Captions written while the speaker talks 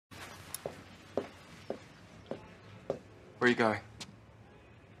Where are you going?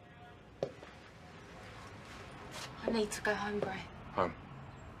 I need to go home, Gray. Home?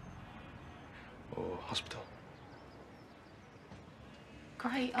 Or hospital?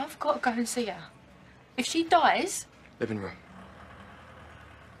 Gray, I've got to go and see her. If she dies... Living room.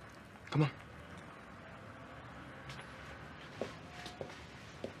 Come on.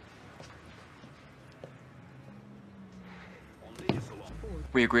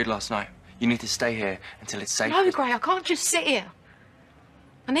 We agreed last night. You need to stay here until it's safe. No, Gray, I can't just sit here.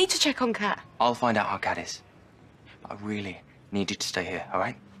 I need to check on Kat. I'll find out how Kat is. But I really need you to stay here, all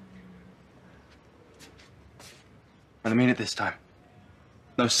right? And I mean it this time.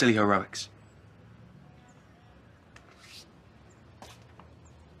 No silly heroics.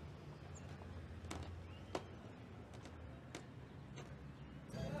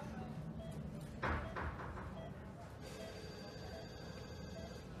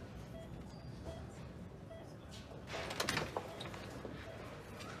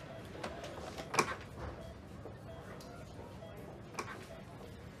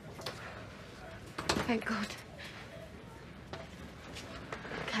 Thank God.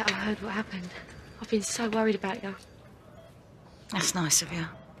 Kat, I heard what happened. I've been so worried about you. That's nice of you.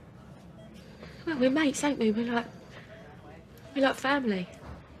 Well, we're mates, ain't we? We're like family.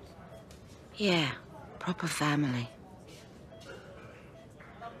 Yeah, proper family.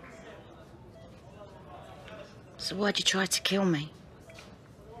 So why'd you try to kill me?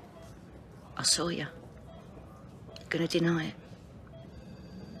 I saw you. Gonna deny it?